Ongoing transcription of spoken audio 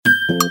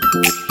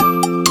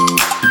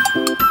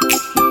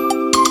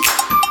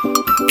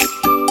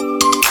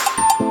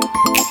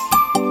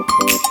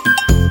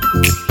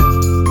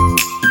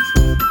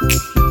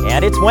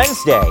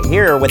Wednesday,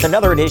 here with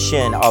another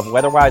edition of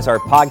Weatherwise, our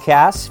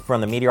podcast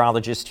from the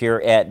meteorologist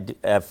here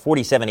at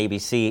 47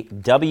 ABC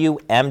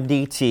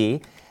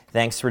WMDT.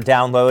 Thanks for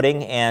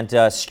downloading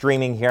and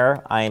streaming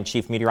here. I am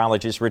Chief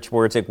Meteorologist Rich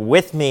Wardzik.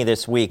 With me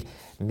this week,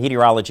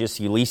 meteorologist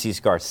Ulysses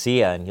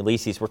Garcia. And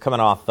Ulysses, we're coming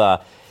off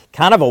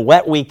kind of a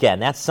wet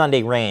weekend. That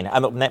Sunday rain.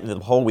 The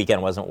whole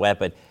weekend wasn't wet,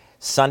 but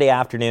Sunday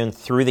afternoon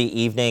through the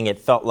evening, it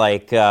felt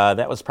like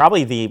that was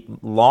probably the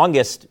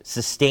longest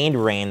sustained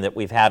rain that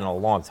we've had in a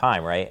long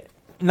time, right?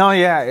 No,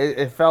 yeah,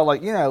 it felt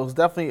like, it was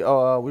definitely,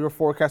 we were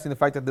forecasting the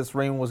fact that this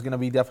rain was going to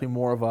be definitely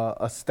more of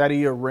a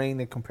steadier rain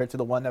than compared to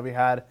the one that we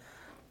had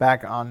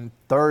back on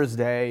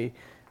Thursday.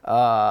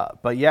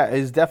 But yeah, it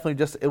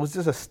was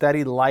just a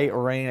steady light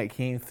rain that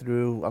came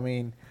through. I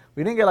mean,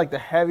 we didn't get like the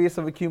heaviest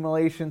of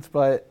accumulations,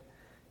 but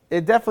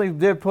it definitely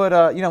did put,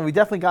 we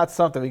definitely got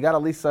something. We got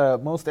at least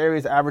most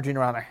areas averaging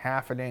around a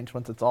half an inch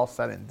once it's all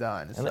said and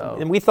done. So.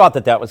 And we thought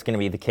that was going to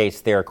be the case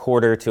there, a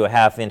quarter to a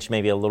half inch,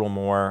 maybe a little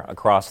more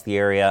across the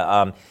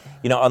area.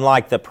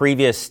 Unlike the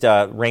previous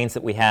rains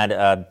that we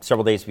had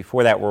several days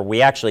before that, where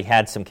we actually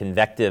had some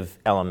convective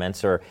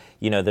elements or,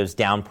 those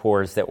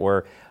downpours that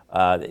were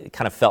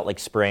kind of felt like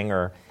spring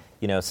or,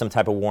 some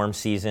type of warm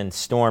season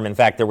storm. In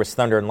fact, there was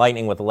thunder and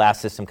lightning with the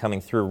last system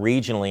coming through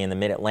regionally in the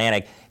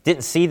mid-Atlantic.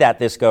 Didn't see that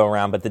this go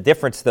around, but the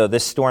difference, though,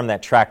 this storm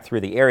that tracked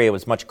through the area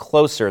was much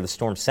closer, the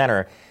storm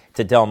center,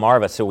 to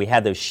Delmarva, so we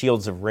had those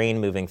shields of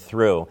rain moving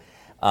through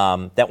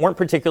that weren't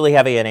particularly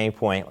heavy at any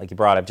point, like you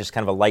brought up, just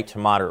kind of a light to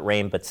moderate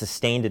rain, but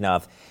sustained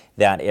enough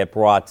that it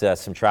brought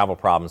some travel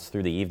problems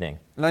through the evening.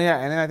 No, yeah,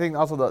 and then I think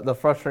also the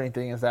frustrating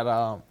thing is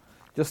that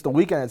just the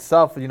weekend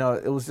itself,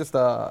 it was just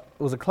a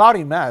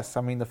cloudy mess.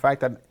 I mean, the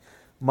fact that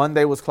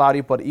Monday was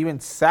cloudy, but even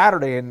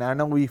Saturday, and I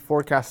know we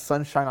forecast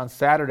sunshine on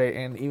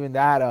Saturday, and even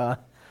that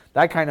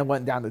kind of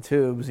went down the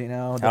tubes,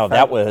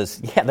 That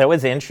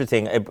was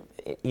interesting.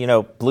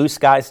 Blue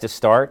skies to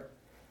start.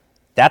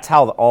 That's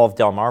how all of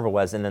Delmarva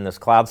was, and then those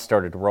clouds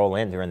started to roll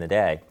in during the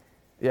day.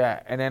 Yeah,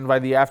 and then by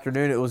the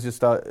afternoon, it was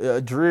just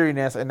a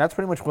dreariness, and that's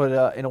pretty much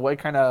what, in a way,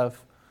 kind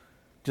of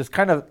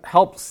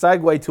helped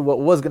segue to what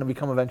was going to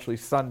become eventually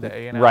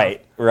Sunday.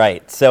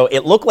 Right. So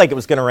it looked like it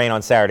was going to rain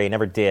on Saturday. It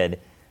never did.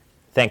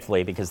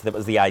 Thankfully, because that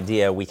was the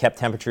idea. We kept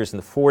temperatures in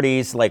the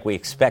 40s like we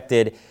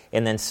expected,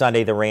 and then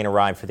Sunday the rain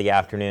arrived for the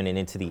afternoon and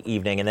into the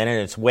evening. And then in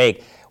its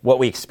wake, what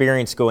we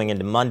experienced going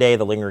into Monday,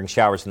 the lingering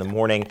showers in the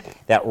morning,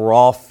 that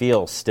raw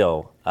feel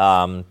still.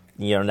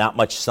 Not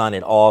much sun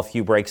at all, a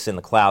few breaks in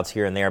the clouds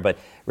here and there, but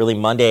really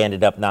Monday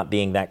ended up not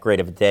being that great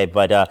of a day.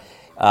 But,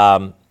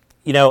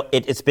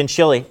 it's been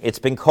chilly, it's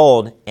been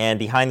cold, and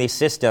behind these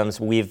systems,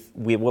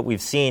 what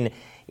we've seen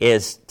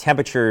is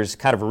temperatures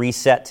kind of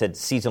reset to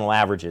seasonal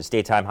averages,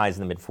 daytime highs in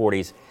the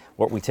mid-40s,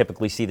 what we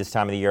typically see this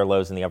time of the year,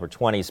 lows in the upper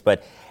 20s.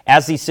 But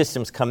as these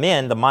systems come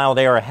in, the mild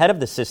air ahead of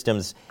the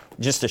systems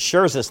just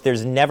assures us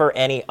there's never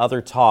any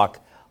other talk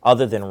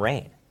other than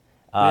rain.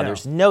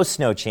 There's no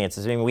snow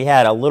chances. I mean, we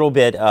had a little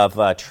bit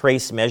of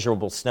trace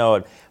measurable snow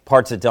at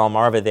parts of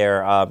Delmarva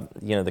there,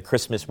 the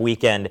Christmas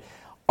weekend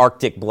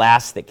Arctic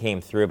blast that came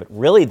through, but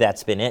really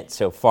that's been it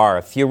so far.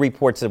 A few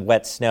reports of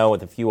wet snow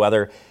with a few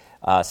other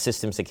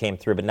systems that came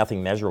through, but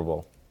nothing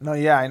measurable. No,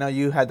 yeah, I know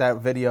you had that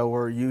video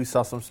where you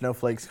saw some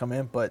snowflakes come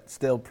in, but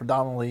still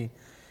predominantly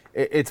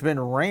it's been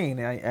rain.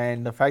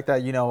 And the fact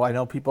that, I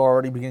know people are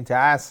already beginning to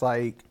ask,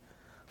 like,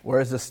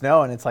 where's the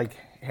snow? And it's like,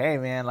 hey,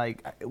 man,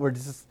 like, we're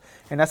just,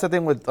 and that's the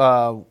thing with,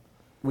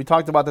 we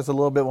talked about this a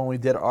little bit when we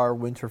did our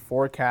winter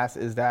forecast,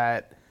 is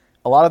that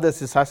a lot of this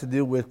just has to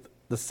do with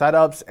the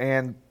setups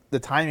and the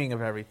timing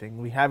of everything.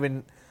 We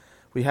haven't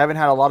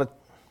had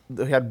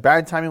we had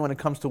bad timing when it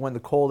comes to when the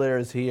cold air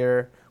is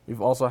here.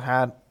 We've also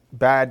had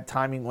bad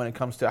timing when it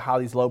comes to how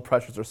these low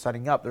pressures are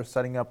setting up. They're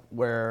setting up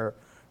where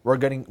we're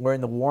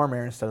in the warm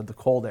air instead of the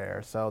cold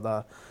air.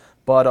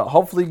 But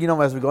hopefully,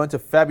 as we go into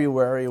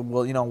February,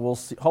 we'll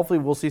see. Hopefully,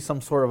 we'll see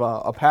some sort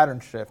of a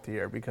pattern shift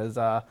here, because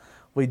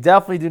we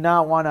definitely do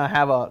not want to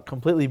have a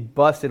completely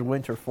busted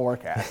winter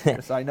forecast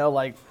here. So I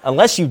know,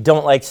 unless you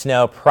don't like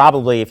snow,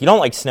 probably if you don't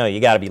like snow, you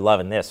got to be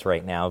loving this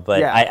right now.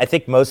 But yeah. I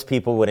think most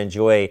people would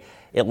enjoy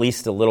at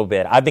least a little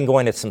bit. I've been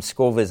going to some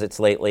school visits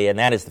lately, and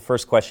that is the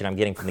first question I'm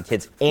getting from the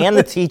kids and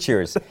the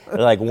teachers.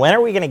 They're like, when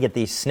are we going to get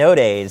these snow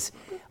days?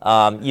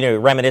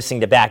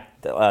 Reminiscing to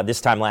back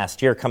this time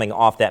last year, coming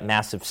off that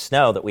massive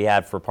snow that we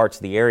had for parts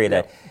of the area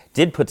that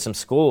did put some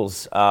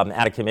schools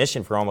out of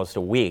commission for almost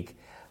a week.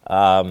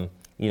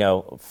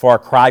 Far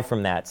cry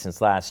from that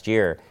since last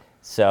year.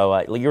 So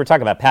you were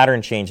talking about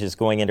pattern changes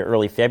going into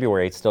early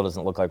February. It still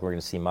doesn't look like we're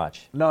going to see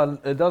much. No,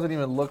 it doesn't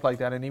even look like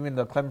that. And even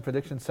the Climate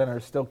Prediction Center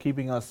is still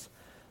keeping us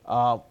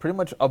pretty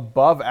much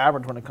above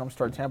average when it comes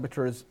to our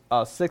temperatures,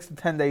 6 to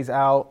 10 days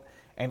out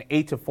and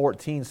 8 to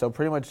 14. So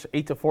pretty much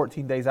 8 to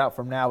 14 days out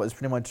from now is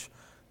pretty much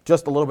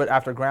just a little bit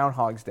after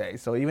Groundhog's Day.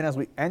 So even as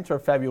we enter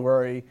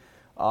February,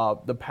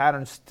 the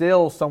pattern's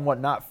still somewhat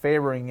not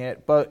favoring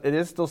it, but it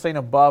is still saying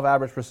above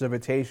average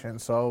precipitation.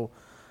 So,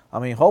 I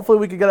mean, hopefully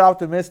we can get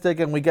optimistic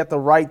and we get the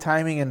right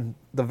timing and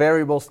the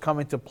variables come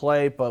into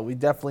play, but we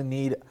definitely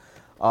need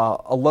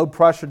a low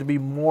pressure to be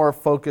more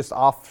focused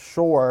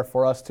offshore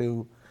for us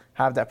to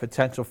have that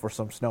potential for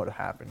some snow to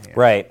happen here.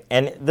 Right.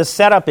 And the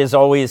setup is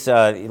always,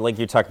 like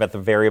you talked about, the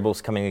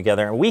variables coming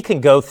together. And we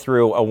can go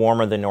through a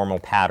warmer than normal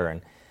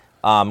pattern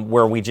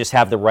where we just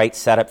have the right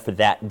setup for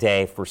that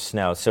day for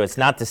snow. So it's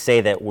not to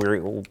say that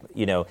we're,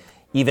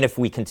 even if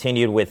we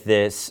continued with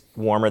this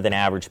warmer than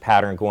average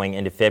pattern going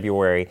into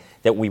February,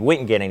 that we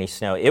wouldn't get any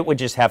snow. It would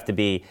just have to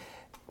be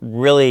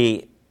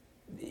really,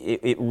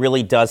 it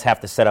really does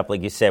have to set up,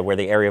 like you said, where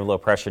the area of low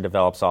pressure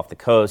develops off the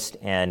coast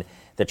and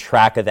the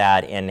track of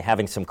that and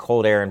having some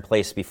cold air in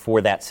place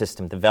before that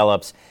system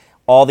develops.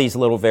 All these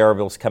little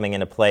variables coming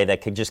into play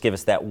that could just give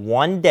us that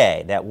one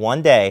day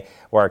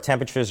where our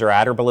temperatures are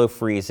at or below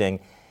freezing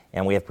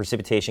and we have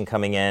precipitation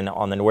coming in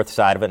on the north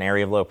side of an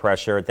area of low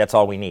pressure. That's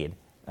all we need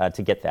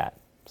to get that.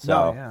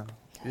 So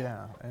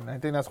yeah, and I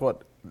think that's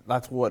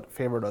what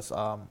favored us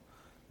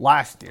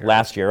last year.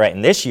 Last year, right?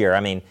 And this year, I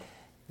mean,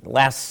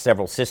 last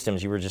several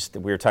systems, we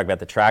were talking about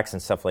the tracks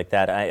and stuff like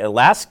that.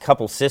 Last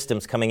couple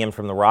systems coming in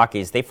from the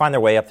Rockies, they find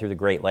their way up through the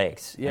Great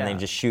Lakes, and they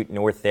just shoot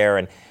north there.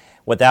 And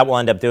what that will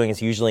end up doing is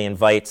usually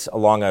invites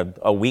along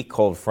a weak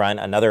cold front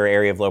another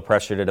area of low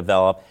pressure to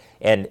develop,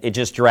 and it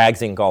just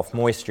drags in Gulf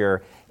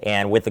moisture.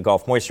 And with the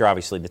Gulf moisture,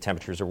 obviously the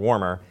temperatures are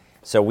warmer.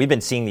 So we've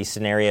been seeing these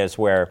scenarios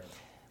where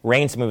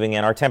rain's moving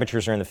in, our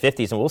temperatures are in the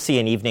 50s, and we'll see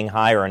an evening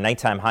high or a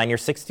nighttime high near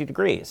 60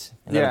 degrees.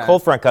 And then the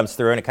cold front comes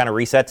through, and it kind of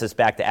resets us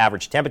back to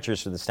average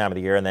temperatures for this time of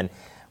the year, and then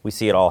we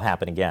see it all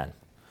happen again.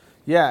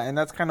 Yeah, and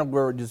that's kind of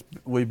where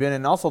we've been.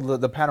 And also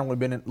the pattern we've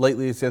been in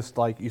lately is just,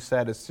 like you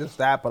said, it's just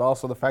that, but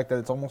also the fact that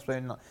it's almost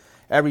been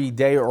every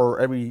day or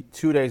every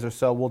 2 days or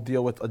so, we'll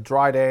deal with a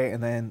dry day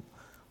and then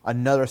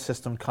another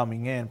system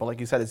coming in. But like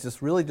you said, it's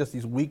just really just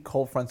these weak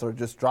cold fronts that are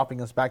just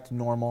dropping us back to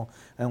normal,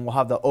 and we'll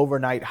have the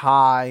overnight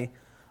high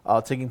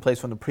taking place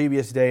from the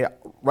previous day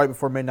right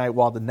before midnight,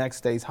 while the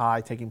next day's high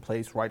taking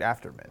place right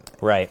after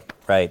midnight.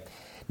 Right.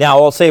 Now,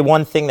 I'll say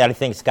one thing that I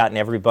think has gotten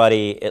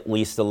everybody at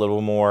least a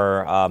little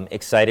more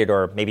excited,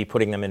 or maybe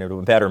putting them into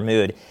a better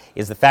mood,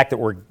 is the fact that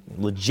we're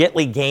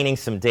legitly gaining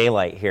some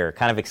daylight here.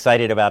 Kind of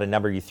excited about a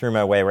number you threw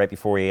my way right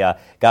before we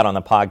got on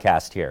the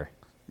podcast here.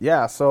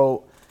 Yeah,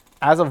 so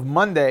as of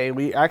Monday,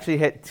 we actually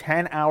hit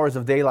 10 hours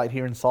of daylight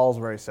here in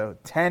Salisbury. So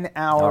 10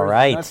 hours. All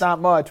right. That's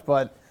not much,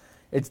 but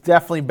it's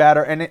definitely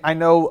better. And I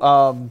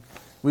know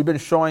we've been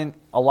showing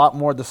a lot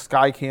more of the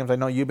sky cams. I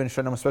know you've been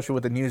showing them, especially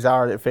with the news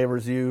hour that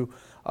favors you.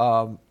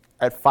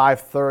 At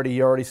 5:30,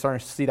 you're already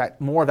starting to see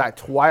that more of that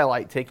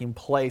twilight taking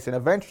place. And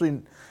eventually,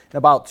 in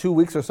about 2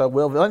 weeks or so,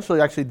 we'll eventually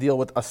actually deal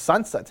with a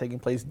sunset taking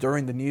place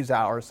during the news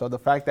hour. So the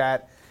fact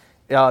that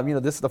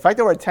the fact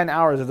that we're at 10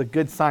 hours is a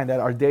good sign that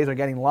our days are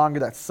getting longer,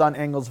 that sun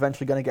angle is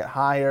eventually going to get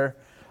higher.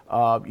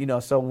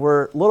 So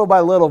we're little by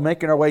little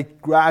making our way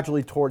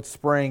gradually towards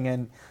spring.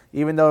 And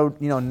even though,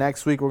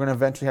 next week we're going to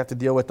eventually have to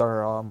deal with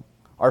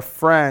our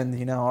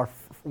friend, our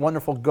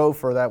wonderful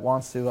gopher that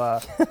wants to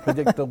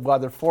predict the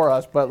weather for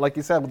us. But like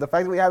you said, with the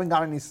fact that we haven't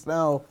gotten any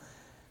snow,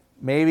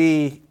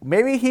 maybe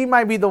he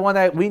might be the one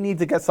that we need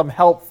to get some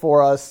help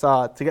for us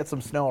to get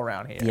some snow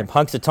around here. Yeah,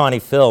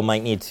 Punxsutawney Phil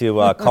might need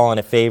to call in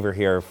a favor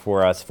here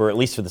for us, for at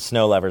least for the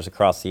snow levers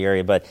across the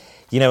area. But,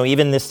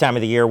 even this time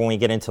of the year when we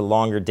get into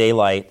longer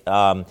daylight,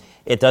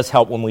 it does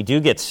help when we do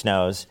get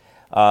snows.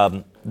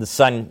 The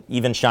sun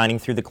even shining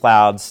through the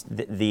clouds,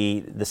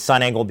 the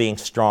sun angle being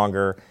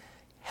stronger,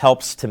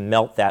 helps to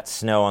melt that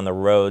snow on the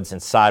roads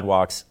and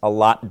sidewalks a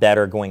lot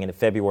better going into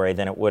February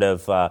than it would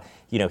have,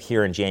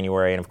 here in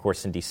January and, of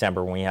course, in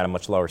December when we had a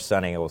much lower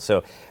sun angle.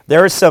 So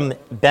there are some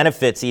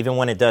benefits, even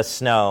when it does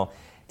snow,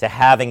 to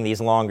having these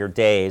longer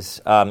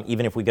days,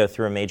 even if we go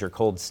through a major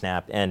cold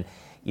snap. And,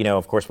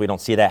 of course, we don't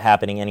see that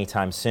happening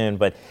anytime soon.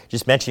 But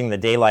just mentioning the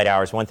daylight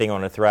hours, one thing I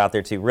want to throw out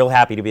there, too, real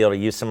happy to be able to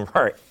use some of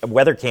our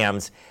weather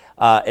cams,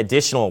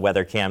 additional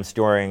weather cams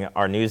during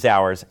our news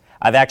hours.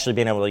 I've actually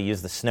been able to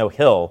use the Snow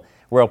Hill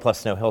Royal Plus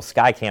Snow Hill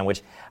Skycam,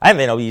 which I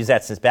haven't been able to use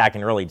that since back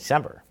in early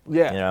December.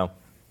 Yeah.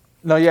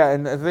 No, yeah,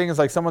 and the thing is,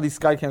 like, some of these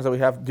Skycams that we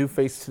have do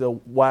face to the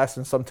west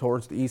and some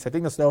towards the east. I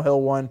think the Snow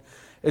Hill one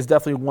is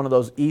definitely one of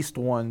those east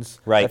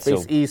ones that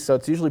face east, so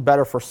it's usually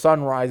better for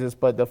sunrises,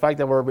 but the fact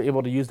that we're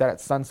able to use that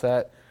at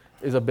sunset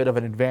is a bit of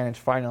an advantage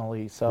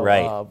finally.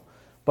 So,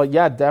 but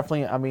yeah,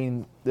 definitely, I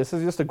mean, this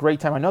is just a great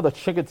time. I know the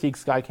Chincoteague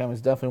Skycam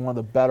is definitely one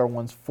of the better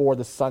ones for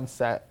the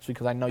sunset,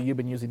 because I know you've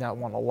been using that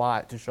one a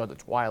lot to show the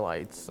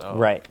twilight. So.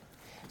 Right.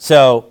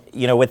 So,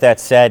 with that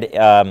said,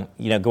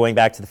 going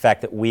back to the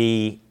fact that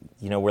we're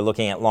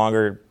looking at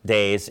longer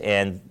days,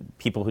 and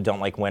people who don't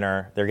like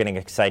winter, they're getting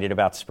excited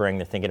about spring,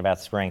 they're thinking about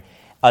spring.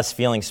 Us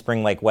feeling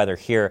spring-like weather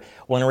here.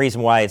 One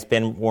reason why it's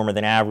been warmer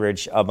than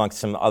average amongst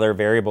some other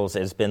variables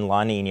has been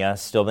La Nina,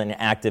 still been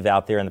active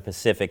out there in the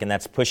Pacific, and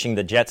that's pushing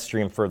the jet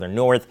stream further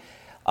north.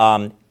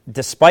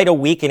 Despite a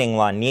weakening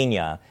La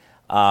Nina,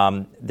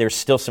 there's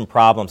still some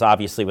problems,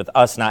 obviously, with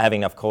us not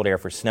having enough cold air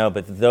for snow,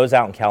 but those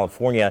out in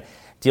California,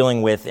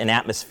 dealing with an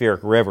atmospheric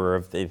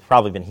river. They've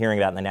probably been hearing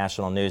about in the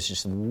national news,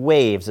 just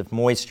waves of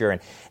moisture.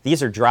 And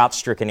these are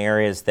drought-stricken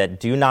areas that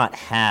do not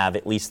have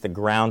at least the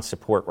ground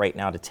support right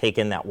now to take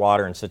in that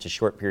water in such a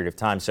short period of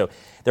time. So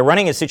they're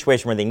running a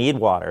situation where they need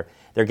water.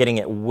 They're getting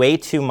it way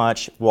too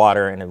much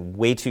water in a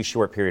way too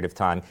short period of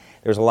time.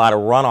 There's a lot of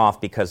runoff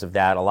because of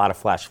that, a lot of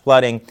flash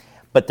flooding.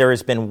 But there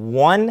has been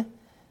one,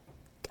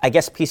 I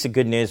guess, piece of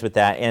good news with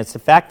that, and it's the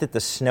fact that the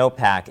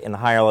snowpack in the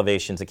higher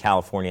elevations of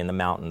California in the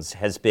mountains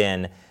has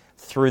been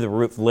through the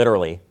roof,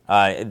 literally.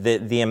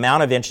 The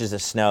amount of inches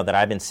of snow that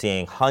I've been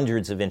seeing,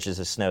 hundreds of inches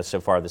of snow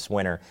so far this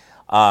winter.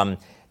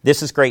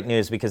 This is great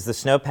news because the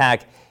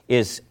snowpack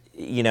is,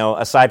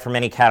 aside from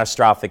any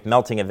catastrophic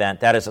melting event,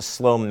 that is a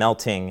slow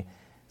melting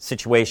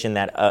situation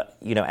that,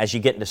 as you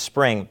get into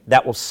spring,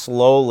 that will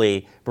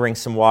slowly bring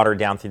some water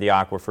down through the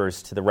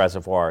aquifers to the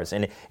reservoirs.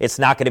 And it's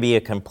not going to be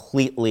a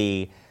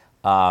completely,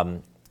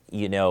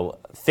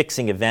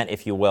 fixing event,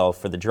 if you will,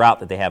 for the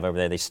drought that they have over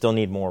there. They still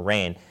need more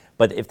rain.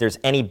 But if there's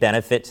any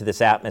benefit to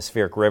this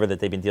atmospheric river that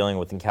they've been dealing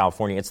with in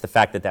California, it's the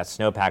fact that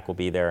snowpack will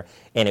be there,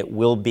 and it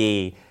will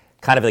be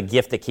kind of a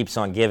gift that keeps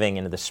on giving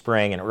into the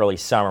spring and early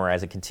summer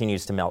as it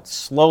continues to melt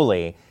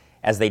slowly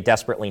as they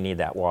desperately need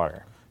that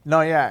water.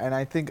 No, yeah, and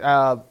I think,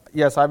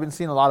 yes, I've been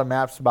seeing a lot of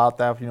maps about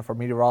that, from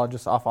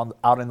meteorologists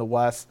out in the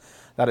West,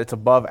 that it's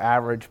above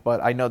average, but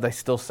I know they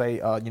still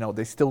say,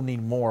 they still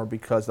need more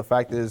because the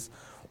fact is,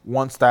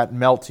 once that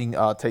melting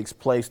takes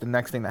place, the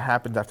next thing that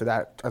happens after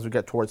that, as we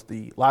get towards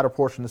the latter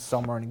portion of the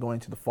summer and going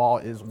into the fall,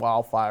 is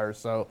wildfires.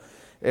 So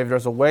if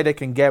there's a way they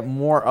can get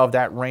more of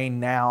that rain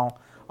now,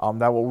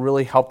 that will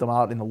really help them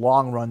out in the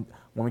long run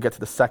when we get to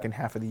the second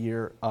half of the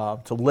year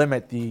to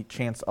limit the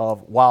chance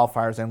of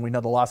wildfires. And we know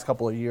the last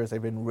couple of years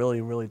they've been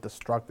really, really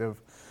destructive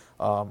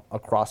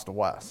across the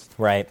West.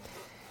 Right.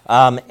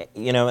 And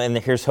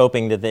here's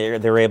hoping that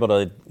they're able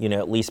to,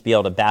 at least be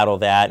able to battle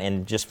that.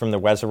 And just from the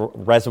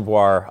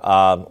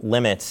reservoir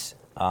limits,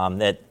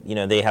 that,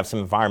 they have some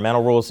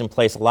environmental rules in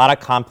place, a lot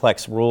of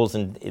complex rules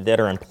that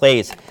are in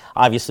place,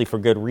 obviously for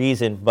good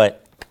reason.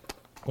 But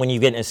when you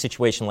get in a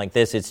situation like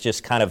this, it's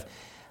just kind of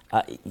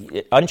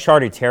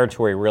uncharted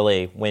territory,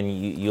 really, when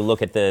you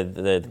look at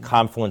the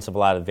confluence of a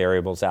lot of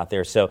variables out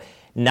there. So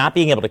not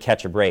being able to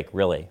catch a break,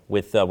 really,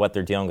 with what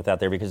they're dealing with out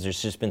there, because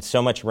there's just been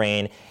so much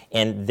rain,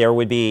 and there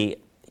would be,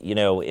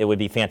 it would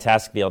be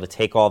fantastic to be able to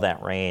take all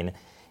that rain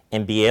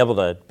and be able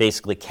to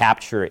basically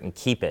capture it and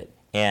keep it.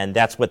 And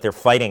that's what they're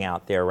fighting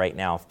out there right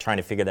now, trying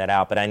to figure that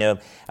out. But I know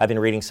I've been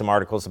reading some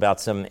articles about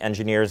some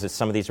engineers that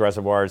some of these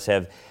reservoirs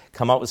have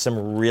come up with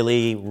some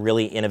really,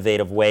 really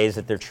innovative ways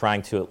that they're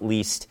trying to at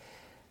least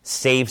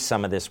save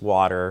some of this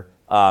water,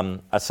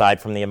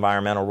 aside from the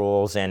environmental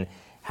rules, and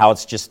how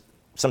it's just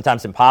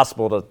sometimes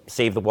impossible to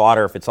save the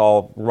water if it's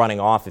all running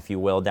off, if you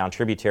will, down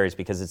tributaries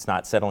because it's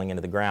not settling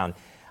into the ground.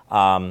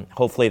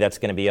 Hopefully that's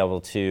going to be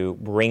able to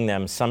bring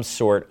them some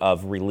sort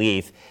of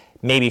relief,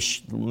 maybe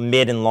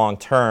mid and long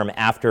term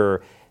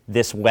after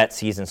this wet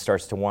season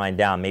starts to wind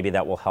down. Maybe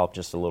that will help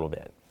just a little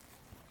bit.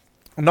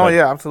 No,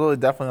 yeah, absolutely.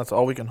 Definitely that's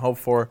all we can hope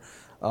for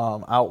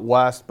out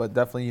west, but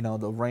definitely,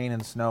 the rain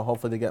and snow,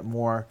 hopefully they get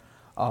more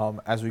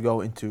as we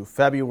go into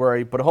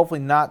February, but hopefully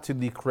not to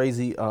the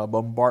crazy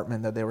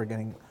bombardment that they were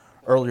getting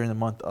earlier in the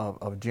month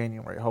of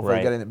January. Hopefully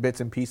right. Getting it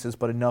bits and pieces,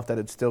 but enough that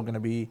it's still going to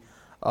be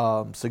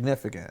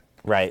significant.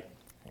 Right.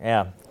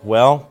 Yeah.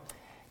 Well,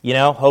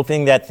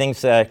 hoping that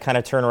things kind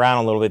of turn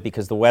around a little bit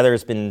because the weather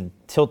has been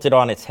tilted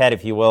on its head,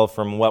 if you will,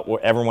 from what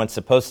everyone's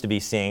supposed to be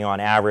seeing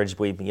on average.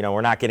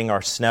 We're not getting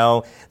our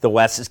snow. The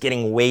West is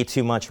getting way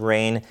too much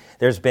rain.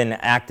 There's been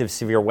active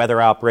severe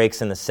weather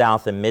outbreaks in the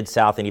South and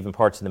Mid-South and even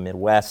parts of the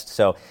Midwest.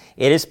 So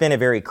it has been a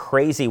very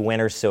crazy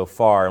winter so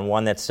far, and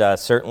one that's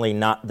certainly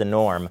not the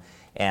norm.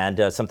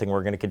 And something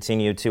we're going to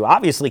continue to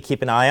obviously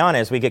keep an eye on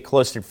as we get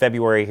closer to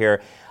February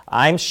here.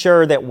 I'm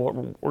sure that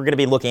we're going to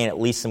be looking at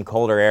least some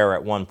colder air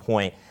at one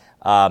point.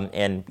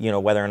 And,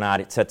 whether or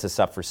not it sets us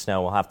up for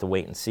snow, we'll have to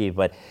wait and see.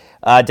 But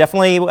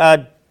definitely,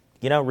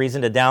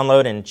 reason to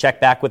download and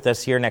check back with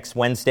us here next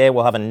Wednesday.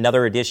 We'll have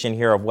another edition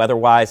here of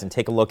WeatherWise and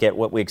take a look at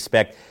what we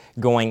expect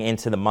going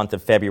into the month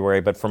of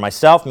February. But for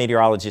myself,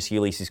 meteorologist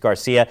Ulysses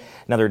Garcia,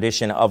 another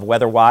edition of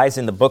WeatherWise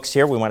in the books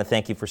here. We want to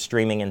thank you for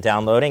streaming and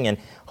downloading and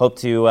hope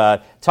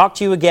to talk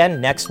to you again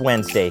next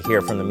Wednesday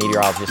here from the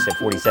meteorologist at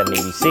 47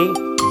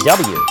 ABC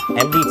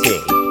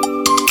WMDT.